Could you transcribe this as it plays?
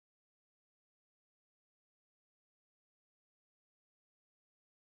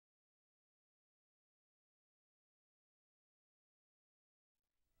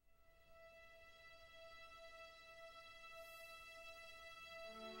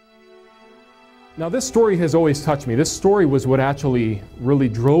Now this story has always touched me. This story was what actually really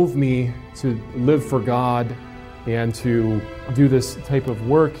drove me to live for God and to do this type of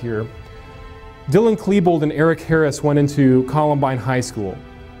work here. Dylan Klebold and Eric Harris went into Columbine High School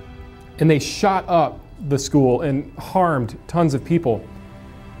and they shot up the school and harmed tons of people.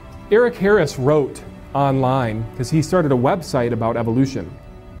 Eric Harris wrote online, because he started a website about evolution.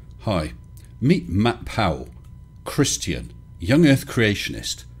 Hi, meet Matt Powell, Christian, young earth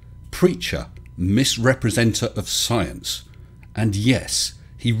creationist, preacher, misrepresenter of science. And yes,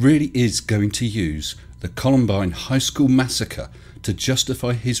 he really is going to use the Columbine High School massacre to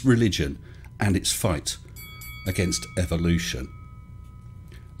justify his religion and its fight against evolution.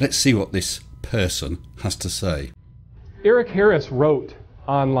 Let's see what this person has to say. Eric Harris wrote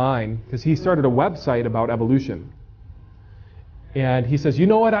online, because he started a website about evolution. And he says, you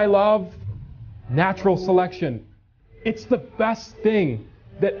know what I love? Natural selection. It's the best thing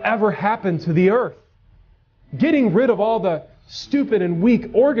that ever happened to the earth. Getting rid of all the stupid and weak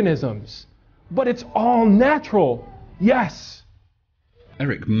organisms. But it's all natural. Yes.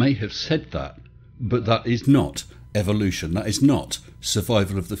 Eric may have said that, but that is not evolution. That is not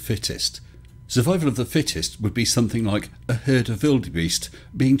survival of the fittest. Survival of the fittest would be something like a herd of wildebeest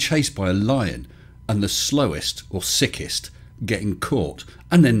being chased by a lion and the slowest or sickest getting caught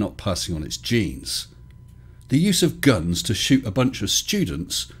and then not passing on its genes. The use of guns to shoot a bunch of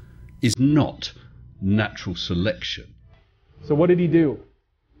students is not natural selection. So what did he do?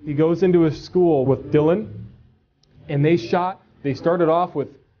 He goes into a school with Dylan, and they started off with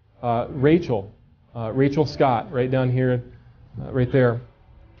Rachel Scott, right down here, right there.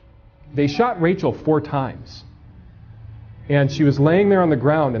 They shot Rachel 4 times. And she was laying there on the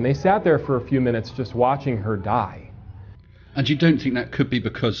ground, and they sat there for a few minutes just watching her die. And you don't think that could be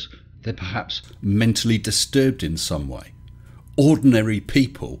because they're perhaps mentally disturbed in some way? Ordinary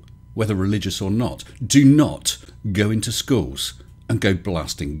people, whether religious or not, do not go into schools and go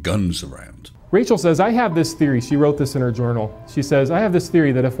blasting guns around. Rachel says, I have this theory. She wrote this in her journal. She says, I have this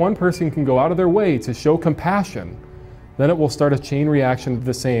theory that if one person can go out of their way to show compassion, then it will start a chain reaction of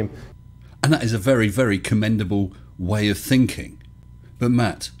the same. And that is a very, very commendable way of thinking. But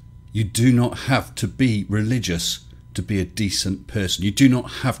Matt, you do not have to be religious to be a decent person. You do not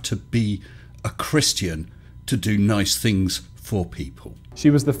have to be a Christian to do nice things for people. She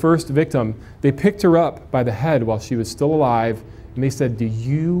was the first victim. They picked her up by the head while she was still alive, and they said, do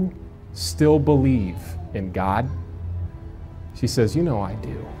you still believe in God? She says, you know I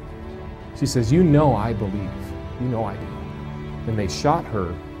do. She says, you know I believe. You know I do. And they shot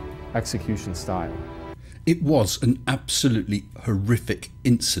her execution style. It was an absolutely horrific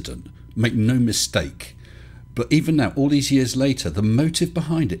incident, make no mistake. But even now, all these years later, the motive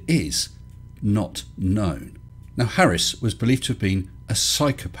behind it is not known. Now, Harris was believed to have been a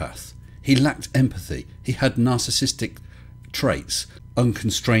psychopath. He lacked empathy. He had narcissistic traits,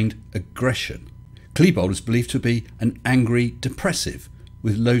 unconstrained aggression. Klebold was believed to be an angry depressive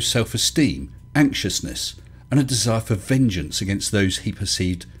with low self-esteem, anxiousness, and a desire for vengeance against those he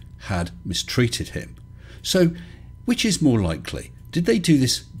perceived had mistreated him. So, which is more likely? Did they do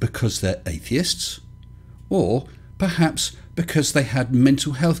this because they're atheists? Or perhaps because they had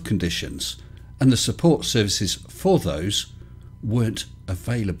mental health conditions and the support services for those weren't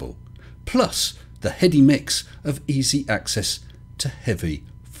available? Plus the heady mix of easy access to heavy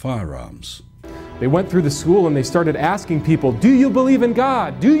firearms. They went through the school and they started asking people, do you believe in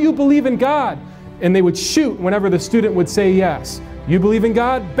God? Do you believe in God? And they would shoot whenever the student would say yes. You believe in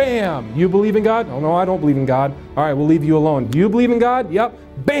God? Bam! You believe in God? Oh no, I don't believe in God. All right, we'll leave you alone. Do you believe in God? Yep.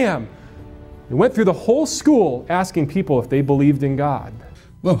 Bam! They went through the whole school asking people if they believed in God.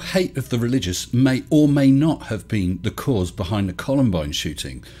 Well, hate of the religious may or may not have been the cause behind the Columbine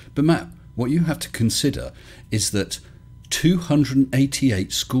shooting. But Matt, what you have to consider is that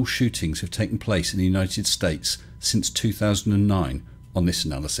 288 school shootings have taken place in the United States since 2009 on this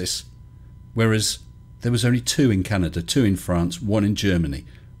analysis, whereas there was only 2 in Canada, 2 in France, 1 in Germany,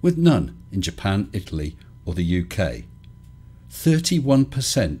 with none in Japan, Italy or the UK.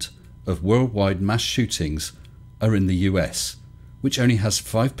 31% of worldwide mass shootings are in the US, which only has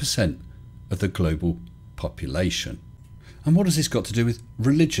 5% of the global population. And what has this got to do with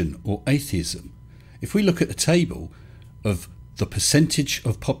religion or atheism? If we look at a table of the percentage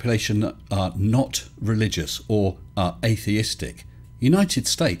of population that are not religious or are atheistic, United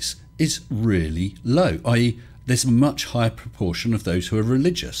States is really low, i.e. there's a much higher proportion of those who are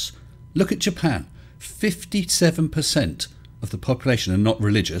religious. Look at Japan, 57% of the population are not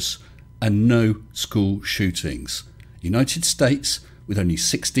religious and no school shootings. United States, with only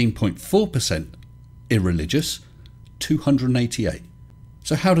 16.4% irreligious, 288.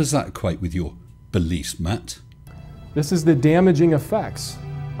 So how does that equate with your beliefs, Matt. This is the damaging effects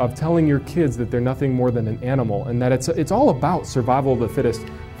of telling your kids that they're nothing more than an animal and that it's all about survival of the fittest.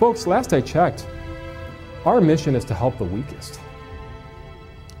 Folks, last I checked, our mission is to help the weakest.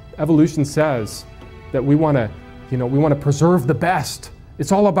 Evolution says that we want to preserve the best.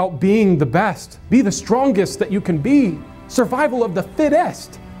 It's all about being the best. Be the strongest that you can be. Survival of the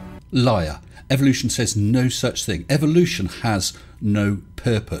fittest. Liar. Evolution says no such thing. Evolution has no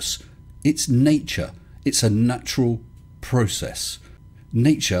purpose. It's nature. It's a natural process.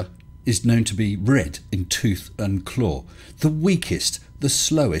 Nature is known to be red in tooth and claw. The weakest, the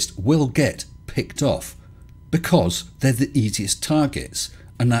slowest will get picked off because they're the easiest targets,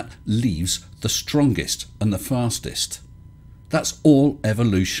 and that leaves the strongest and the fastest. That's all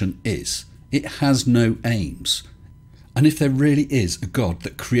evolution is. It has no aims. And if there really is a God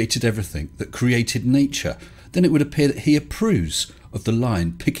that created everything, that created nature, then it would appear that he approves of the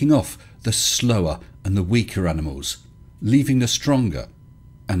lion picking off the slower and the weaker animals, leaving the stronger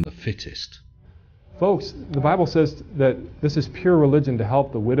and the fittest. Folks, the Bible says that this is pure religion to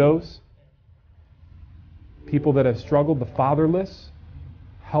help the widows, people that have struggled, the fatherless.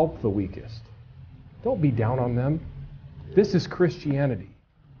 Help the weakest. Don't be down on them. This is Christianity.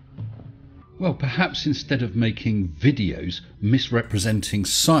 Well, perhaps instead of making videos misrepresenting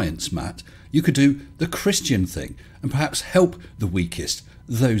science, Matt, you could do the Christian thing and perhaps help the weakest,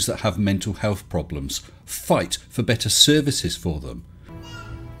 those that have mental health problems, fight for better services for them.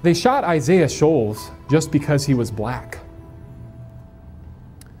 They shot Isaiah Shoals just because he was black.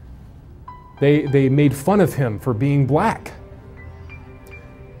 They made fun of him for being black.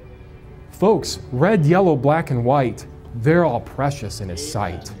 Folks, red, yellow, black, and white, they're all precious in his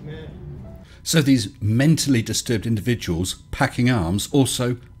sight. So these mentally disturbed individuals packing arms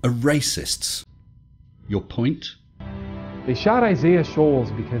also are racists. Your point? They shot Isaiah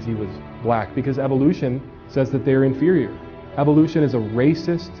Shoals because he was black, because evolution says that they're inferior. Evolution is a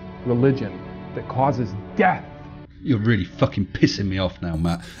racist religion that causes death. You're really fucking pissing me off now,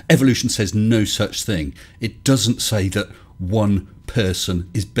 Matt. Evolution says no such thing. It doesn't say that one person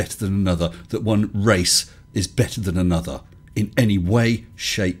is better than another, that one race is better than another, in any way,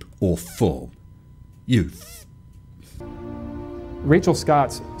 shape or form. Rachel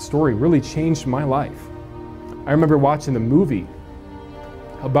Scott's story really changed my life. I remember watching the movie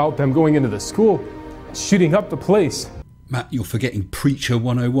about them going into the school, shooting up the place. Matt, you're forgetting Preacher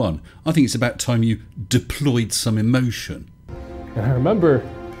 101. I think it's about time you deployed some emotion. And I remember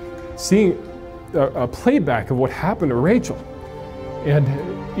seeing a playback of what happened to Rachel. And,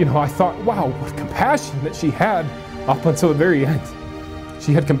 I thought, wow, what compassion that she had up until the very end.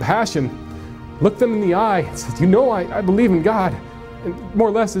 She had compassion, looked them in the eye, and said, I believe in God. And more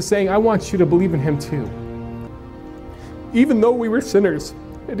or less is saying, I want you to believe in him too. Even though we were sinners,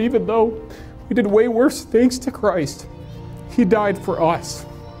 and even though we did way worse things to Christ, he died for us.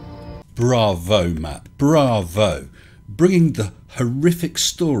 Bravo, Matt, bravo. Bringing the horrific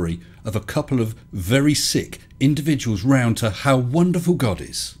story of a couple of very sick individuals round to how wonderful God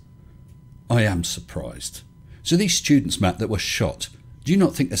is. I am surprised. So these students, Matt, that were shot, do you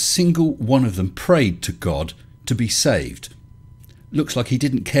not think a single one of them prayed to God to be saved? Looks like he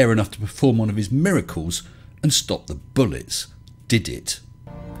didn't care enough to perform one of his miracles and stop the bullets, did it?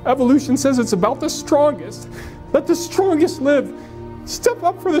 Evolution says it's about the strongest. Let the strongest live. Step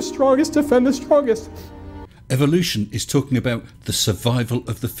up for the strongest, defend the strongest. Evolution is talking about the survival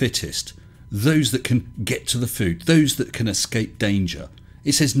of the fittest, those that can get to the food, those that can escape danger.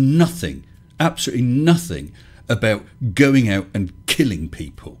 It says nothing, absolutely nothing, about going out and killing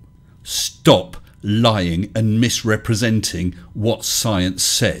people. Stop lying and misrepresenting what science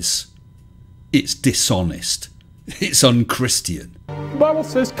says. It's dishonest. It's unchristian. The Bible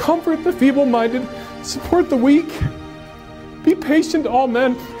says, comfort the feeble-minded, support the weak, be patient to all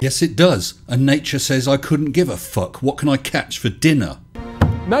men. Yes, it does. And nature says, I couldn't give a fuck. What can I catch for dinner?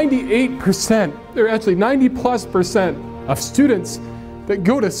 98%, or actually 90+% of students that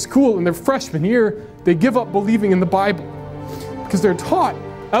go to school in their freshman year, they give up believing in the Bible because they're taught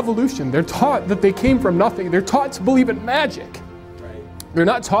evolution. They're taught that they came from nothing. They're taught to believe in magic. They're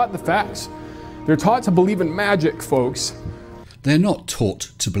not taught the facts. They're taught to believe in magic, folks. They're not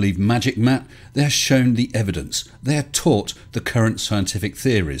taught to believe magic, Matt. They're shown the evidence. They're taught the current scientific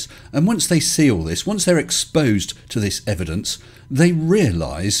theories. And once they see all this, once they're exposed to this evidence, they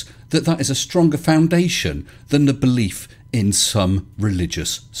realise that that is a stronger foundation than the belief in some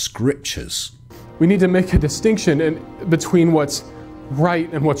religious scriptures. We need to make a distinction between what's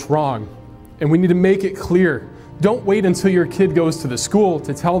right and what's wrong. And we need to make it clear. Don't wait until your kid goes to the school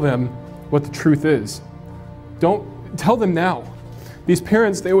to tell them what the truth is. Don't tell them now. These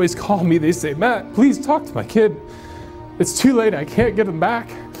parents, they always call me, they say, Matt, please talk to my kid. It's too late, I can't get him back.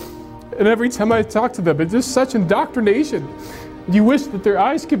 And every time I talk to them, it's just such indoctrination. You wish that their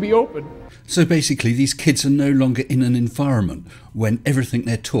eyes could be open. So basically, these kids are no longer in an environment when everything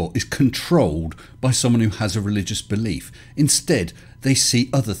they're taught is controlled by someone who has a religious belief. Instead, they see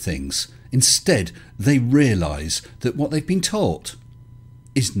other things. Instead, they realise that what they've been taught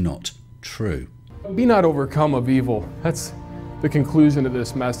is not true. Be not overcome of evil. That's the conclusion of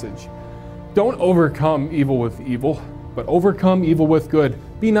this message. Don't overcome evil with evil, but overcome evil with good.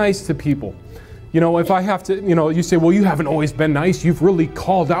 Be nice to people. You know, if I have to, you say, well, you haven't always been nice. You've really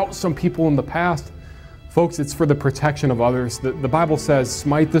called out some people in the past. Folks, it's for the protection of others. The Bible says,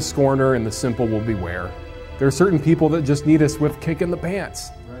 smite the scorner and the simple will beware. There are certain people that just need a swift kick in the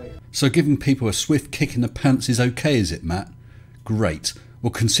pants. Right. So giving people a swift kick in the pants is okay, is it, Matt? Great.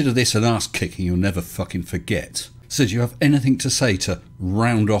 Well, consider this an ass kicking you'll never fucking forget. So do you have anything to say to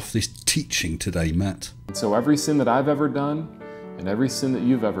round off this teaching today, Matt? So every sin that I've ever done and every sin that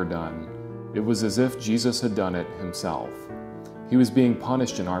you've ever done, it was as if Jesus had done it himself. He was being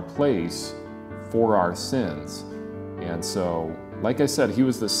punished in our place for our sins. And so, like I said, he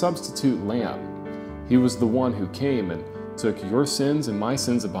was the substitute lamb. He was the one who came and took your sins and my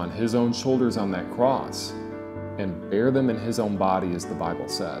sins upon his own shoulders on that cross and bear them in his own body, as the Bible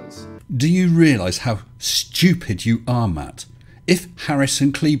says. Do you realise how stupid you are, Matt? If Harris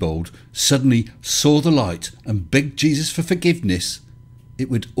and Klebold suddenly saw the light and begged Jesus for forgiveness, it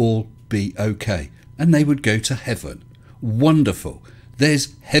would all be okay and they would go to heaven. Wonderful.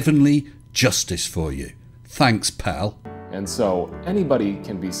 There's heavenly justice for you. Thanks, pal. And so anybody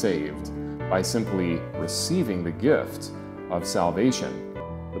can be saved by simply receiving the gift of salvation.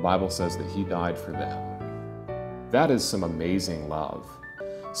 The Bible says that he died for them. That is some amazing love.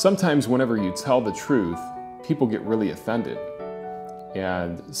 Sometimes whenever you tell the truth, people get really offended.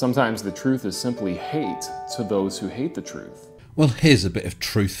 And sometimes the truth is simply hate to those who hate the truth. Well, here's a bit of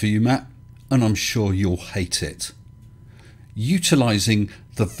truth for you, Matt, and I'm sure you'll hate it. Utilising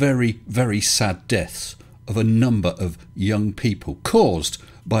the very, very sad deaths of a number of young people caused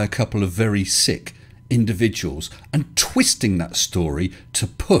by a couple of very sick individuals and twisting that story to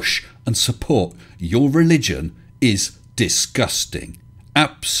push and support your religion is disgusting.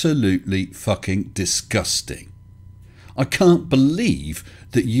 Absolutely fucking disgusting. I can't believe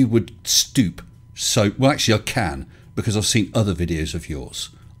that you would stoop so... Well, actually I can, because I've seen other videos of yours.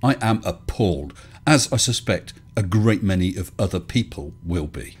 I am appalled, as I suspect a great many of other people will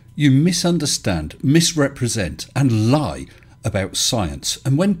be. You misunderstand, misrepresent and lie about science,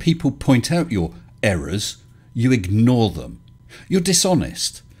 and when people point out your errors, you ignore them. You're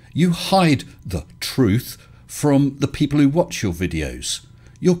dishonest. You hide the truth from the people who watch your videos.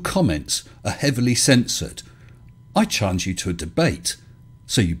 Your comments are heavily censored. I challenge you to a debate,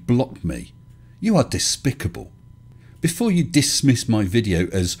 so you block me. You are despicable. Before you dismiss my video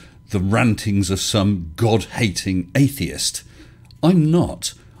as the rantings of some God-hating atheist, I'm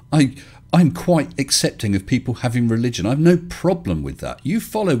not. I'm quite accepting of people having religion. I've no problem with that. You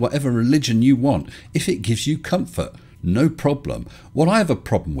follow whatever religion you want if it gives you comfort. No problem. What I have a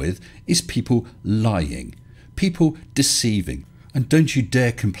problem with is people lying, people deceiving. And don't you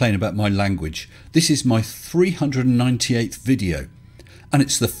dare complain about my language. This is my 398th video, and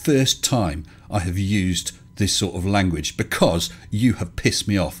it's the first time I have used this sort of language because you have pissed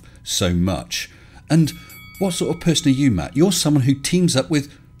me off so much. And what sort of person are you, Matt? You're someone who teams up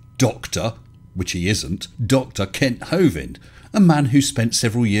with Dr., which he isn't, Dr. Kent Hovind, a man who spent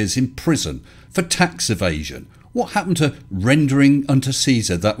several years in prison for tax evasion. What happened to rendering unto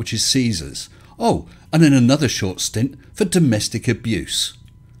Caesar that which is Caesar's? Oh, and in another short stint for domestic abuse.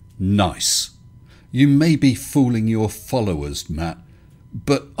 Nice. You may be fooling your followers, Matt,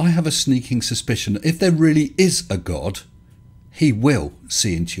 but I have a sneaking suspicion that if there really is a God, he will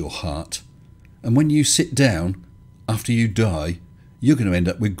see into your heart. And when you sit down, after you die, you're going to end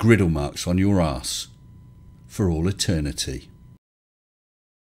up with griddle marks on your arse for all eternity.